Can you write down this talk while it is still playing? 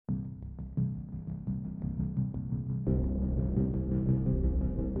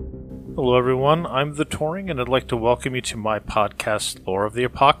Hello everyone, I'm the Touring and I'd like to welcome you to my podcast, Lore of the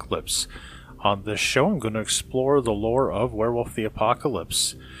Apocalypse. On this show I'm going to explore the lore of Werewolf the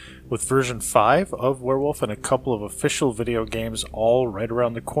Apocalypse. With version 5 of Werewolf and a couple of official video games all right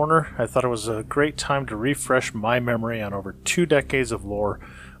around the corner, I thought it was a great time to refresh my memory on over 2 decades of lore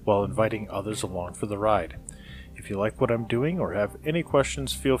while inviting others along for the ride. If you like what I'm doing or have any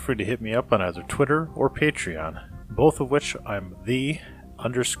questions, feel free to hit me up on either Twitter or Patreon, both of which I'm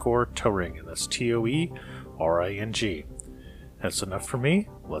 _Touring, and that's TOERING. That's enough for me.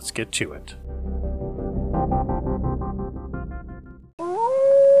 Let's get to it.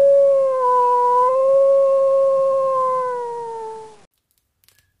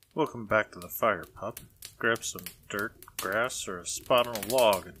 Welcome back to the fire, pup. Grab some dirt, grass, or a spot on a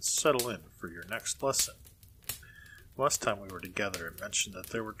log and settle in for your next lesson. Last time we were together, I mentioned that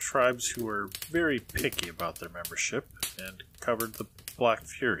there were tribes who were very picky about their membership and covered the Black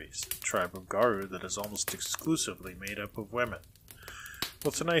Furies, a tribe of Garu that is almost exclusively made up of women.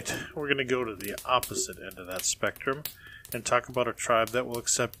 Well, tonight we're going to go to the opposite end of that spectrum and talk about a tribe that will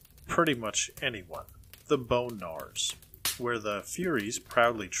accept pretty much anyone, the Gnawers, where the Furies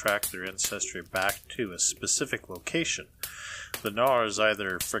proudly track their ancestry back to a specific location. The Gnawers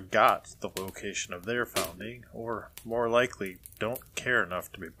either forgot the location of their founding, or more likely don't care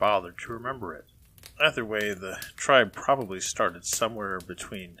enough to be bothered to remember it. Either way, the tribe probably started somewhere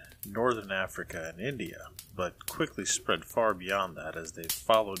between northern Africa and India, but quickly spread far beyond that as they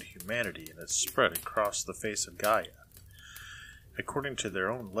followed humanity and its spread across the face of Gaia. According to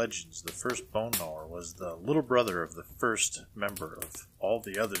their own legends, the first Bone Gnawer was the little brother of the first member of all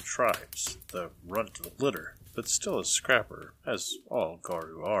the other tribes, the runt of the litter, but still a scrapper, as all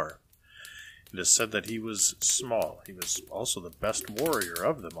Garu are. It is said that he was small. He was also the best warrior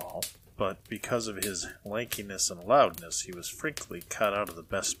of them all, but because of his lankiness and loudness, he was frequently cut out of the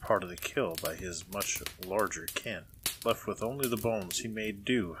best part of the kill by his much larger kin. Left with only the bones, he made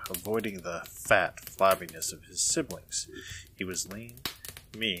do, avoiding the fat flabbiness of his siblings. He was lean,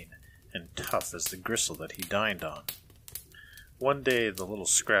 mean, and tough as the gristle that he dined on. One day the little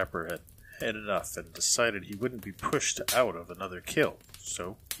scrapper had enough and decided he wouldn't be pushed out of another kill,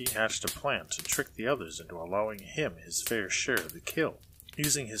 so he hatched a plan to trick the others into allowing him his fair share of the kill.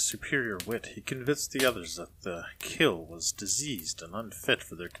 Using his superior wit, he convinced the others that the kill was diseased and unfit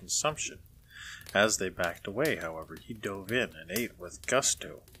for their consumption. As they backed away, however, he dove in and ate with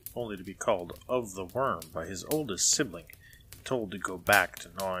gusto, only to be called of the worm by his oldest sibling and told to go back to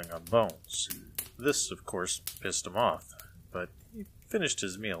gnawing on bones. This, of course, pissed him off, but he finished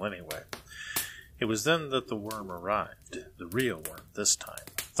his meal anyway. It was then that the worm arrived, the real worm this time,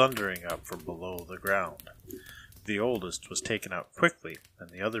 thundering up from below the ground. The oldest was taken out quickly, and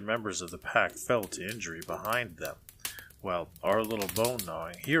the other members of the pack fell to injury behind them, while our little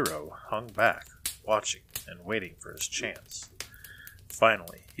bone-gnawing hero hung back, watching and waiting for his chance.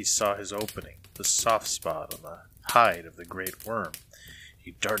 Finally, he saw his opening, the soft spot on the hide of the great worm.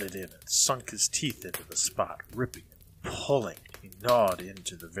 He darted in and sunk his teeth into the spot, ripping and pulling. He gnawed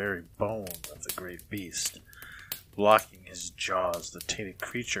into the very bone of the great beast. Blocking his jaws, the tainted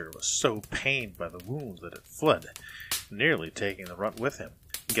creature was so pained by the wounds that it fled, nearly taking the runt with him.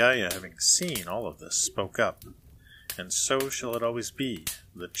 Gaia, having seen all of this, spoke up. And so shall it always be.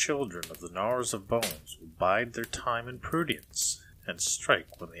 The children of the Gnawers of Bones will bide their time in prudence, and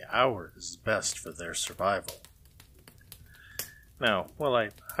strike when the hour is best for their survival. Now, while I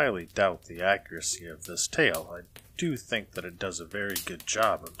highly doubt the accuracy of this tale, I do think that it does a very good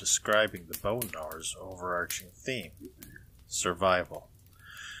job of describing the Bone Gnawer's overarching theme: survival.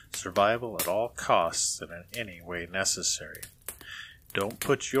 Survival at all costs and in any way necessary. Don't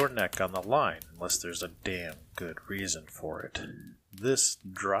put your neck on the line unless there's a damn good reason for it. This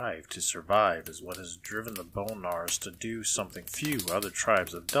drive to survive is what has driven the Bone Gnawers to do something few other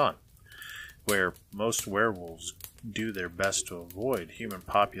tribes have done. Where most werewolves do their best to avoid human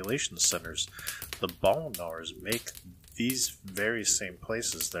population centers, the Bone Gnawers make these very same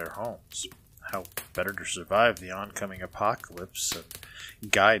places their homes. How better to survive the oncoming apocalypse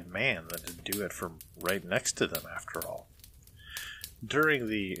and guide man than to do it from right next to them, after all. During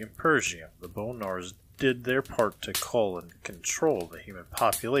the Impersium, the Bone Gnawers did their part to cull and control the human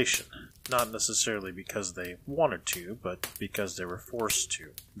population, not necessarily because they wanted to, but because they were forced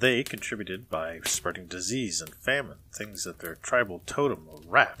to. They contributed by spreading disease and famine, things that their tribal totem, a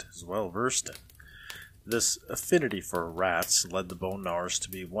rat, is well versed in. This affinity for rats led the Bone Gnawers to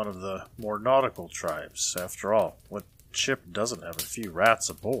be one of the more nautical tribes. After all, what ship doesn't have a few rats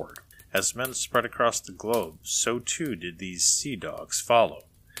aboard? As men spread across the globe, so too did these sea dogs follow.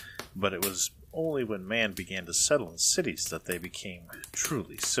 But it was only when man began to settle in cities that they became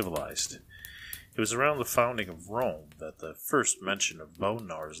truly civilized. It was around the founding of Rome that the first mention of bone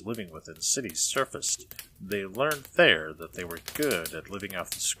gnawers living within cities surfaced. They learned there that they were good at living off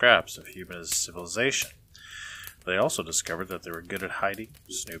the scraps of human civilization. They also discovered that they were good at hiding,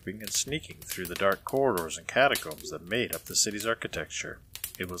 snooping, and sneaking through the dark corridors and catacombs that made up the city's architecture.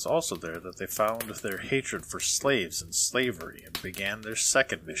 It was also there that they found their hatred for slaves and slavery and began their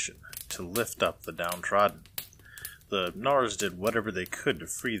second mission, to lift up the downtrodden. The Gnawers did whatever they could to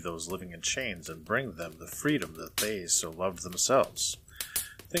free those living in chains and bring them the freedom that they so loved themselves.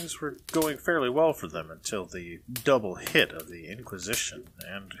 Things were going fairly well for them until the double hit of the Inquisition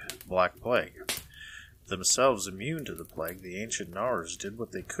and Black Plague. Themselves immune to the plague, the ancient Gnawers did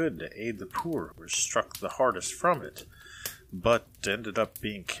what they could to aid the poor who were struck the hardest from it, but ended up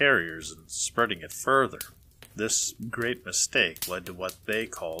being carriers and spreading it further. This great mistake led to what they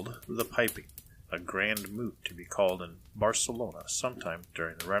called the piping, a grand moot to be called in Barcelona sometime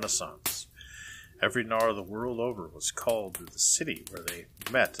during the Renaissance. Every Gnawer the world over was called to the city where they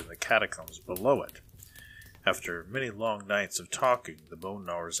met in the catacombs below it. After many long nights of talking, the bone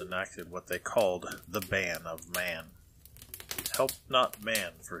gnawers enacted what they called the ban of man. Help not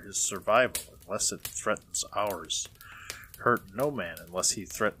man for his survival unless it threatens ours. Hurt no man unless he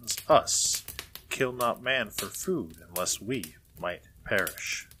threatens us. Kill not man for food unless we might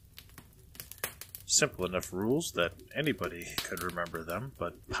perish. Simple enough rules that anybody could remember them,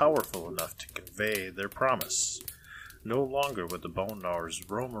 but powerful enough to convey their promise. No longer would the bone gnawers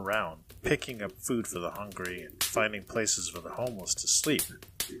roam around, picking up food for the hungry and finding places for the homeless to sleep.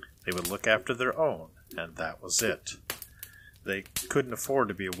 They would look after their own, and that was it. They couldn't afford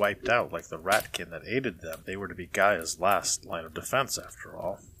to be wiped out like the ratkin that aided them. They were to be Gaia's last line of defense, after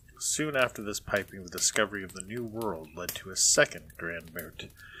all. Soon after this piping, the discovery of the New World led to a second grand moot.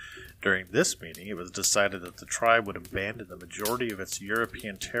 During this meeting, it was decided that the tribe would abandon the majority of its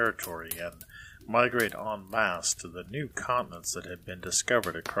European territory and migrate en masse to the new continents that had been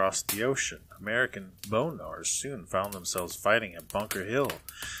discovered across the ocean. American bone gnawers soon found themselves fighting at Bunker Hill,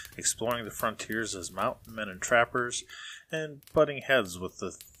 exploring the frontiers as mountain men and trappers, and butting heads with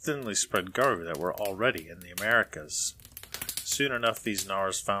the thinly spread Gargu that were already in the Americas. Soon enough, these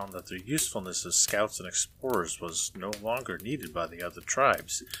gnawers found that their usefulness as scouts and explorers was no longer needed by the other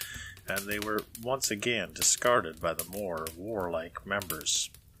tribes, and they were once again discarded by the more warlike members.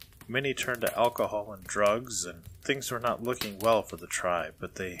 Many turned to alcohol and drugs, and things were not looking well for the tribe,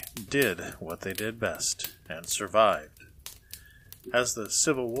 but they did what they did best, and survived. As the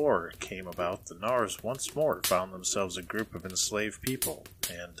Civil War came about, the Gnawers once more found themselves a group of enslaved people,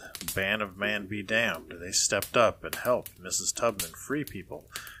 and, ban of man be damned, they stepped up and helped Mrs. Tubman free people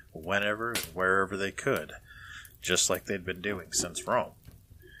whenever and wherever they could, just like they'd been doing since Rome.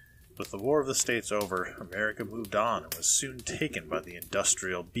 With the War of the States over, America moved on and was soon taken by the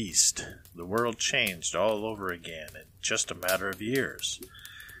industrial beast. The world changed all over again in just a matter of years.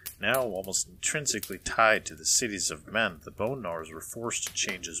 Now almost intrinsically tied to the cities of men, the bone gnawers were forced to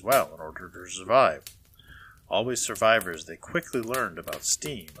change as well in order to survive. Always survivors, they quickly learned about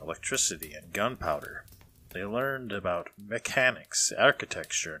steam, electricity, and gunpowder. They learned about mechanics,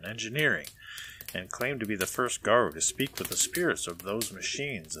 architecture, and engineering, and claimed to be the first Gargu to speak with the spirits of those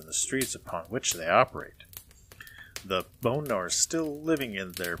machines in the streets upon which they operate. The bone gnawers, still living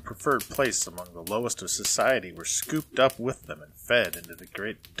in their preferred place among the lowest of society, were scooped up with them and fed into the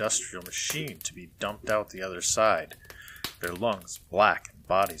great industrial machine to be dumped out the other side, their lungs black and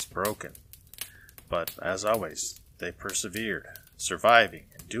bodies broken. But, as always, they persevered, surviving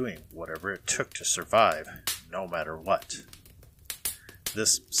and doing whatever it took to survive, no matter what.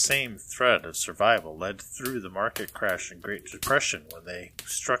 This same thread of survival led through the market crash and Great Depression when they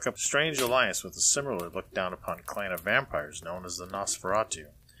struck up a strange alliance with a similar looked-down-upon clan of vampires known as the Nosferatu.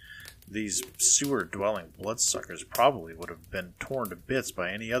 These sewer-dwelling bloodsuckers probably would have been torn to bits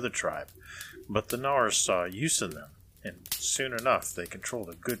by any other tribe, but the Gnawers saw use in them, and soon enough they controlled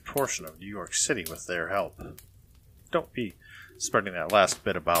a good portion of New York City with their help. Don't be spreading that last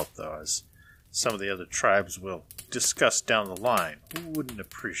bit about, though, as some of the other tribes will discuss down the line who wouldn't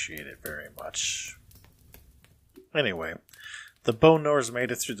appreciate it very much. Anyway, the bone gnawers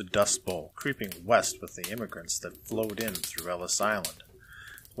made it through the Dust Bowl, creeping west with the immigrants that flowed in through Ellis Island.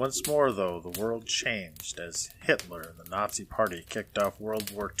 Once more, though, the world changed as Hitler and the Nazi Party kicked off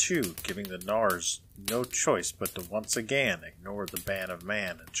World War II, giving the gnawers no choice but to once again ignore the ban of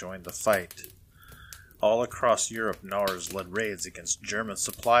man and join the fight. All across Europe, gnawers led raids against German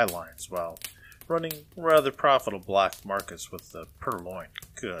supply lines, while running rather profitable black markets with the purloined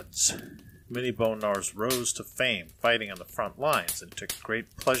goods. Many bone gnawers rose to fame fighting on the front lines and took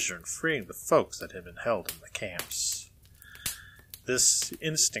great pleasure in freeing the folks that had been held in the camps. This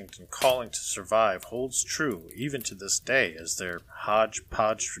instinct and calling to survive holds true even to this day, as their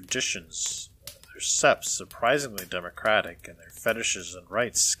hodgepodge traditions, their septs surprisingly democratic, and their fetishes and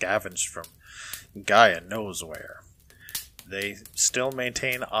rites scavenged from Gaia knows where. They still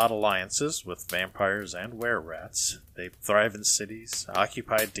maintain odd alliances with vampires and were-rats. They thrive in cities,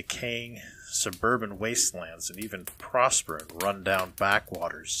 occupy decaying suburban wastelands, and even prosper in run-down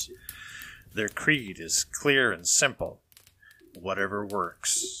backwaters. Their creed is clear and simple: whatever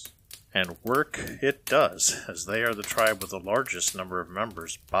works. And work it does, as they are the tribe with the largest number of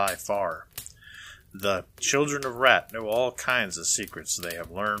members by far. The children of Rat know all kinds of secrets they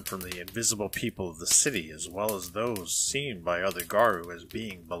have learned from the invisible people of the city, as well as those seen by other Garu as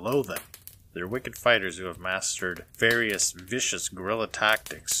being below them. They're wicked fighters who have mastered various vicious guerrilla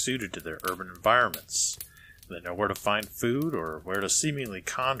tactics suited to their urban environments. They know where to find food or where to seemingly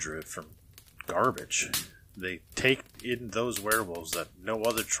conjure it from garbage. They take in those werewolves that no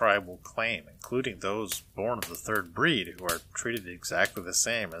other tribe will claim, including those born of the third breed, who are treated exactly the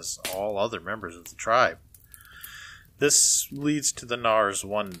same as all other members of the tribe. This leads to the Gnawers'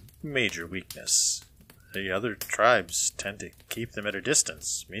 one major weakness. The other tribes tend to keep them at a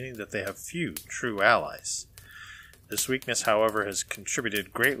distance, meaning that they have few true allies. This weakness, however, has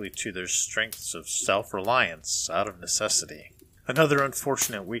contributed greatly to their strengths of self-reliance out of necessity. Another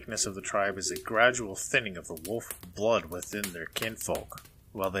unfortunate weakness of the tribe is a gradual thinning of the wolf blood within their kinfolk.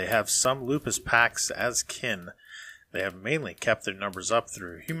 While they have some lupus packs as kin, they have mainly kept their numbers up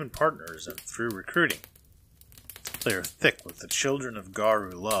through human partners and through recruiting. They are thick with the children of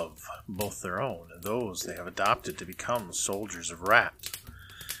Garu love, both their own and those they have adopted to become soldiers of Rat.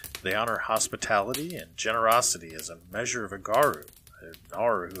 They honor hospitality and generosity as a measure of a Garu. A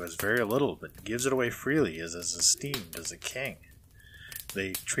Gnawer who has very little but gives it away freely is as esteemed as a king.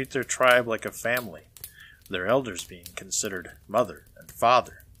 They treat their tribe like a family, their elders being considered mother and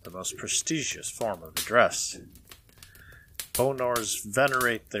father, the most prestigious form of address. Bone Gnawers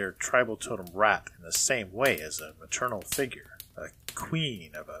venerate their tribal totem Rat in the same way as a maternal figure, a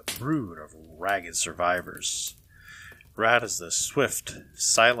queen of a brood of ragged survivors. Rat is the swift,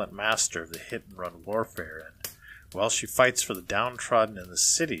 silent master of the hit-and-run warfare, and while she fights for the downtrodden in the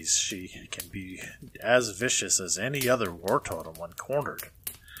cities, she can be as vicious as any other war totem when cornered.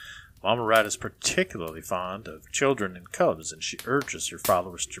 Mama Rat is particularly fond of children and cubs, and she urges her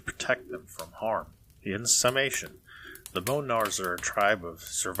followers to protect them from harm. In summation, the Bone Gnawers are a tribe of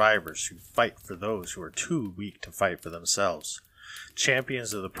survivors who fight for those who are too weak to fight for themselves.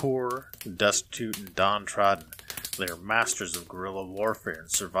 Champions of the poor, destitute, and downtrodden, they are masters of guerrilla warfare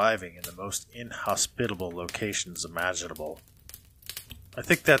and surviving in the most inhospitable locations imaginable. I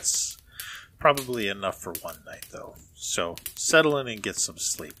think that's probably enough for one night, though, so settle in and get some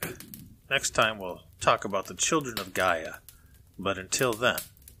sleep. Next time we'll talk about the children of Gaia, but until then,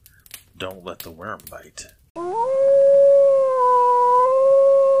 don't let the worm bite.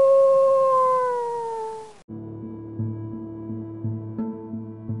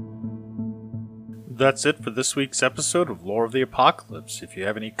 That's it for this week's episode of Lore of the Apocalypse. If you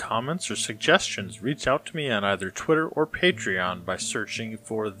have any comments or suggestions, reach out to me on either Twitter or Patreon by searching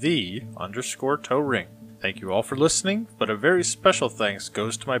for _toe ring. Thank you all for listening, but a very special thanks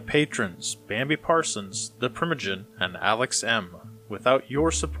goes to my patrons, Bambi Parsons, The Primogen, and Alex M. Without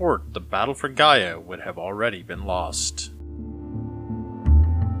your support, the battle for Gaia would have already been lost.